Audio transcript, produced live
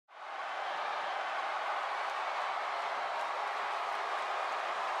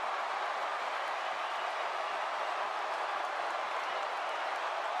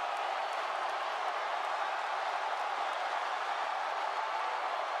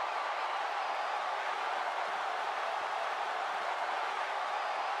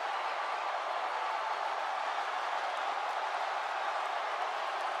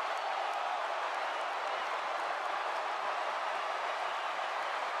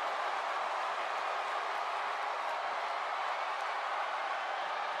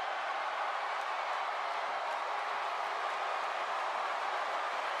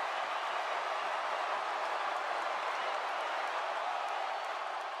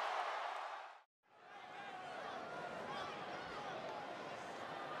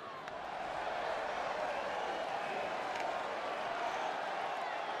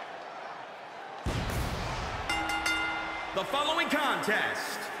The following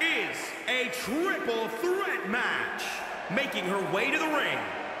contest is a triple threat match. Making her way to the ring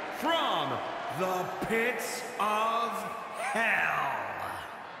from the pits of hell,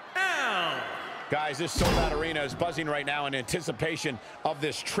 Elle. Guys, this sold-out arena is buzzing right now in anticipation of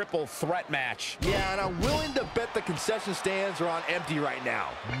this triple threat match. Yeah, and I'm willing to bet the concession stands are on empty right now.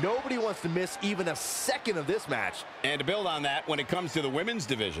 Nobody wants to miss even a second of this match. And to build on that, when it comes to the women's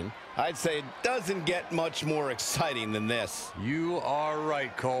division, I'd say it doesn't get much more exciting than this. You are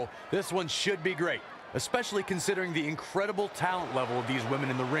right, Cole. This one should be great, especially considering the incredible talent level of these women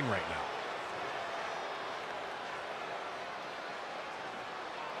in the ring right now.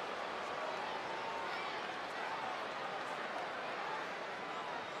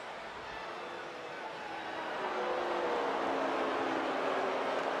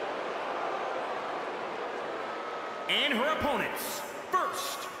 And her opponents,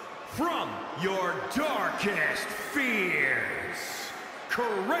 first, from your darkest fears,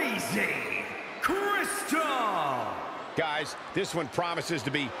 Crazy Crystal. Guys, this one promises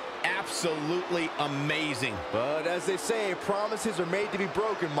to be absolutely amazing. But as they say, promises are made to be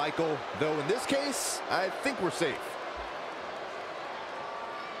broken, Michael. Though in this case, I think we're safe.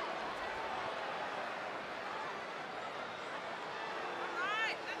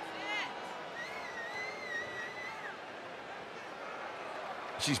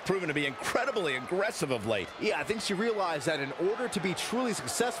 She's proven to be incredibly aggressive of late. Yeah, I think she realized that in order to be truly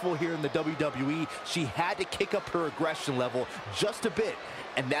successful here in the WWE, she had to kick up her aggression level just a bit,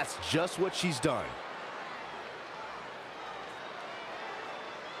 and that's just what she's done.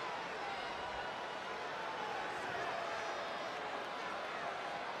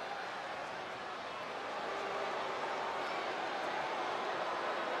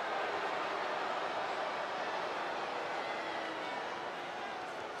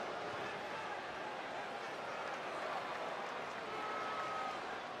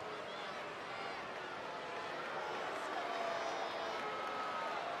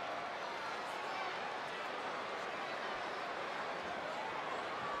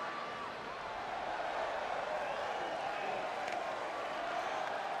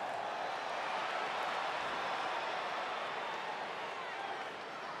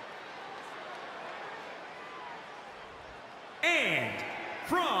 And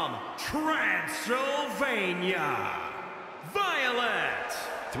from Transylvania, Violet.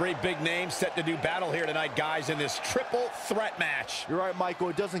 Three big names set to do battle here tonight, guys, in this triple threat match. You're right, Michael.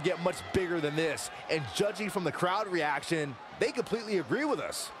 It doesn't get much bigger than this. And judging from the crowd reaction, they completely agree with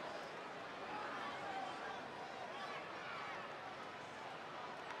us.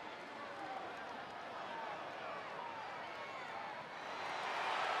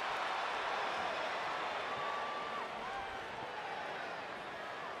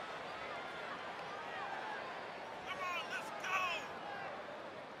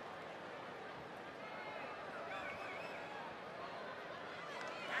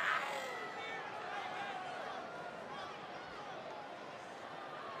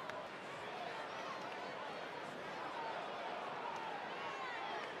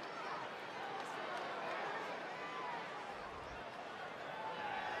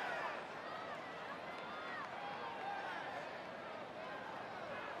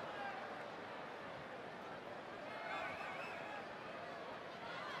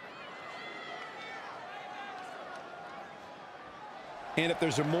 And if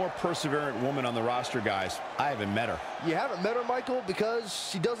there's a more perseverant woman on the roster, guys, I haven't met her. You haven't met her, Michael, because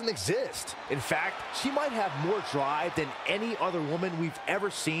she doesn't exist. In fact, she might have more drive than any other woman we've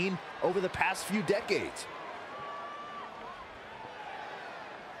ever seen over the past few decades.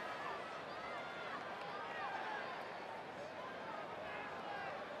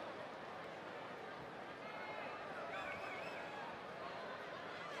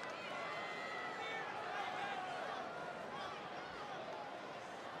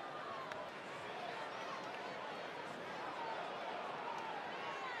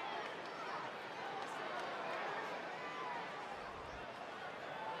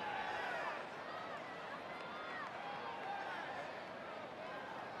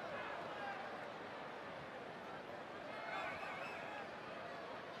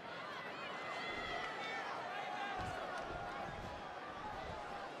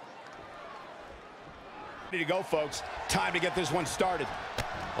 Ready to go, folks. Time to get this one started.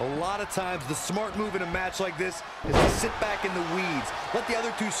 A lot of times, the smart move in a match like this is to sit back in the weeds. Let the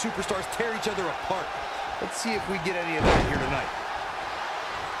other two superstars tear each other apart. Let's see if we get any of that here tonight.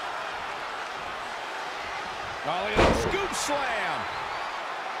 Oh, look at that scoop slam.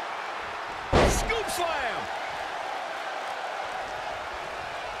 Scoop slam.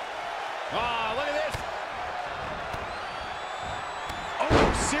 Oh, look at this.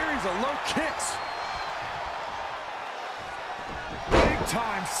 series of low kicks. Big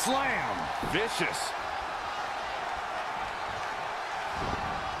time slam. Vicious.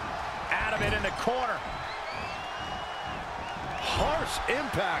 Out of it in the corner. Harsh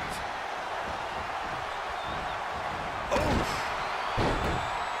impact. Oh.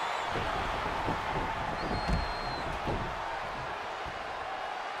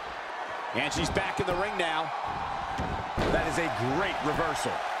 And she's back in the ring now. That is a great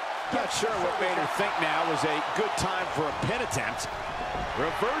reversal. Not sure what made her think now was a good time for a pin attempt.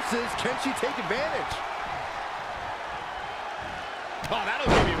 Reverses. Can she take advantage? Oh, that'll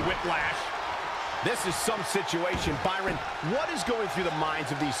give you whiplash. This is some situation. Byron, what is going through the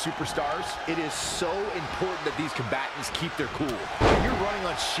minds of these superstars? It is so important that these combatants keep their cool. When you're running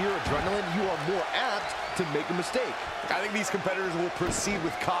on sheer adrenaline, you are more apt to make a mistake. I think these competitors will proceed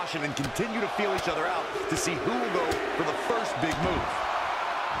with caution and continue to feel each other out to see who will go for the first big move.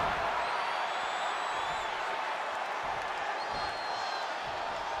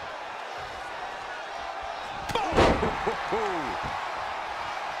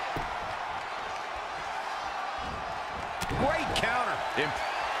 Great counter.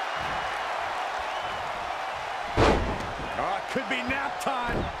 Oh, it could be nap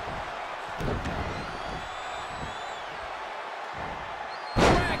time.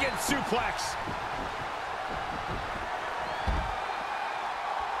 Dragon suplex.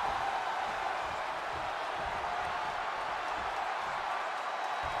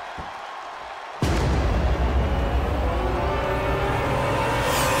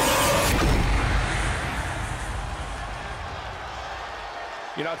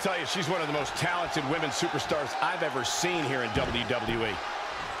 You know, I'll tell you, she's one of the most talented women superstars I've ever seen here in WWE.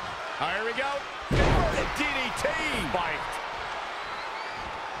 All right, here we go. The DDT. Spiked.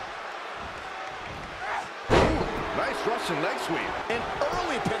 Nice Russian leg sweep. An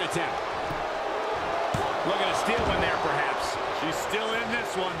early pin attempt. Looking to steal one there, perhaps. She's still in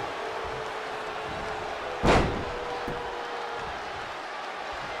this one.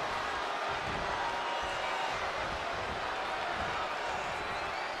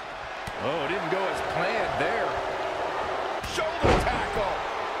 Oh, it didn't go as planned there. Shoulder tackle.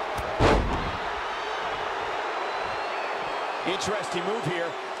 Interesting move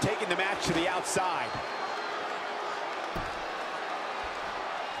here, taking the match to the outside.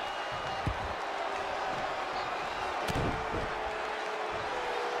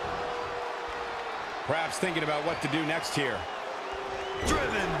 Perhaps thinking about what to do next here.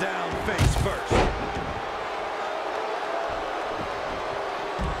 Driven down face first.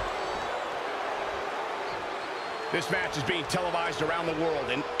 This match is being televised around the world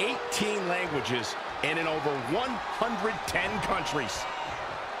in 18 languages and in over 110 countries.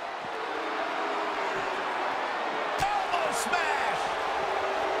 Elbow smash!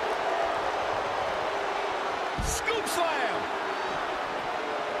 Scoop slam!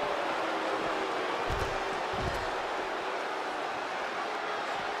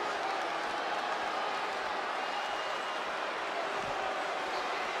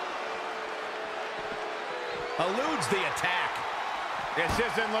 Eludes the attack. This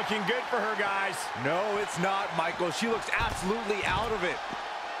isn't looking good for her, guys. No, it's not, Michael. She looks absolutely out of it.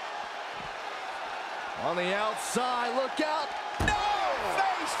 On the outside, look out. No!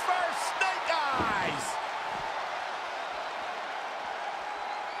 Face first, snake eyes!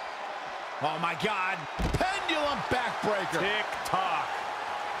 Oh, my God. Pendulum backbreaker. Tick-tock.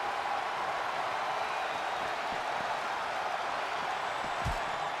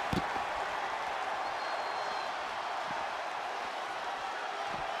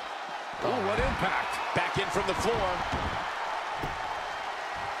 Oh, what impact. Back in from the floor.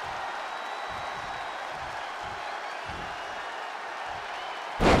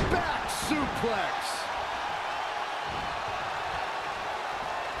 Back suplex.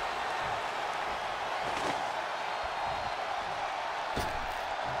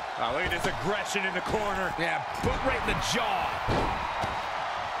 Oh, look at this aggression in the corner. Yeah, boot right in the jaw.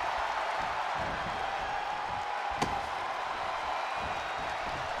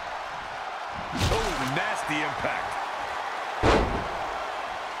 Oh, nasty impact.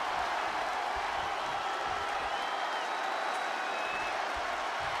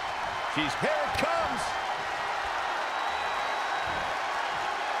 Here it comes.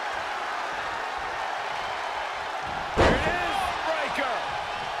 Here it is. Breaker.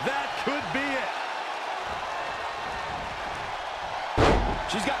 That could be it.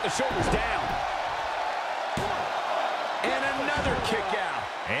 She's got the shoulders down. And another kick out.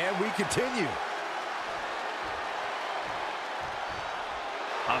 And we continue.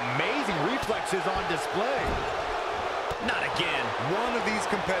 Amazing reflexes on display. Not again. One of these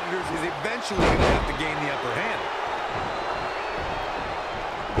competitors is eventually going to have to gain the upper hand.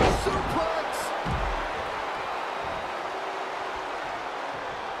 Suplex!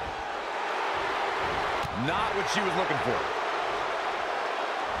 Not what she was looking for.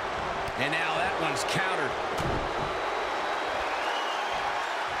 And now that one's countered.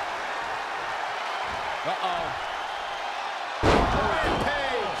 Uh-oh.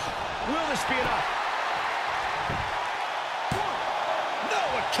 Rampage! Will this be enough? No,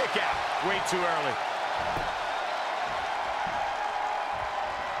 a kick out. Way too early.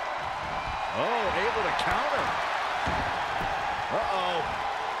 Oh, able to counter. Uh-oh.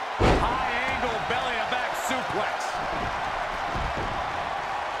 High angle belly-to-back suplex.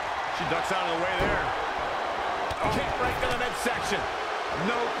 She ducks out of the way there. Kick right to the midsection.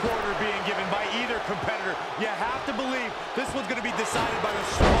 No quarter being given by either competitor. You have to believe this one's going to be decided by the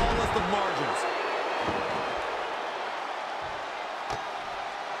smallest of margins.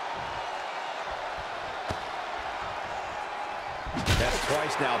 That's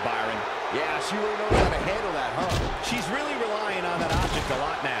twice now, Byron. Yeah, she really knows how to handle that, huh? She's really relying on that object a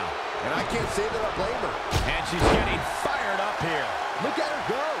lot now. And I can't say that I blame her. And she's getting fired up here. Look at her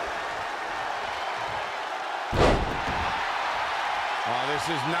go. Oh, this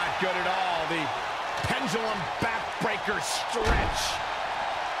is not good at all. The pendulum backbreaker stretch.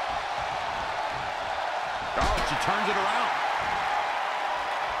 Oh, she turns it around.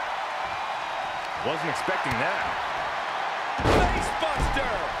 Wasn't expecting that.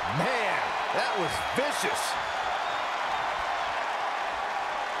 Facebuster! Man, that was vicious.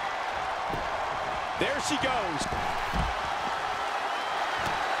 There she goes.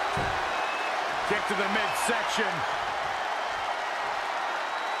 Kick to the midsection.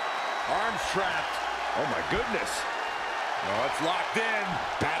 Arms trapped. Oh, my goodness. Oh, it's locked in.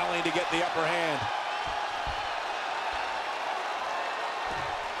 Battling to get the upper hand.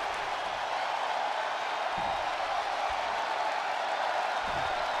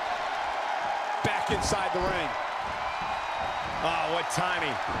 Back inside the ring. Oh, what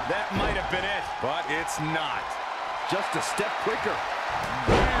timing. That might have been it. But it's not. Just a step quicker.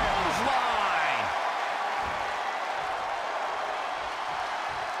 Line.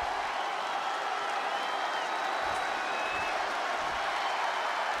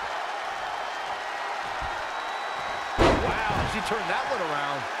 Wow, she turned that one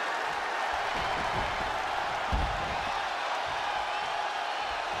around.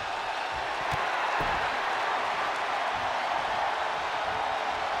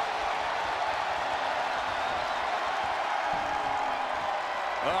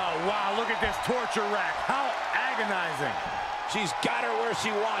 Oh, wow, look at this torture rack. How agonizing. She's got her where she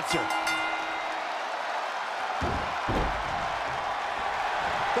wants her.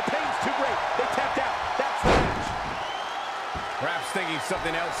 The pain's too great. They tapped out. That's the match. Perhaps thinking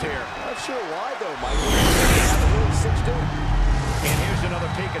something else here. Not sure why, though, Michael. They haven't really cinched in. And here's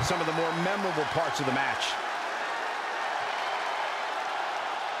another peek at some of the more memorable parts of the match.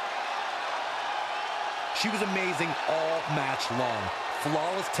 She was amazing all match long.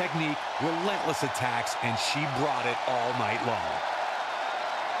 Flawless technique, relentless attacks, and she brought it all night long.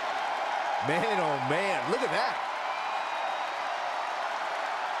 Man, oh man, look at that.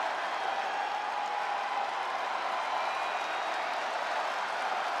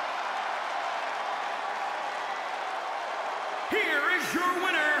 Here is your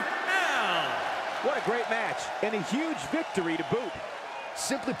winner, Elle. What a great match, and a huge victory to boot.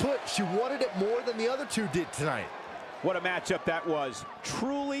 Simply put, she wanted it more than the other two did tonight. What a matchup that was.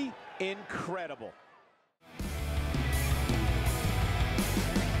 Truly incredible.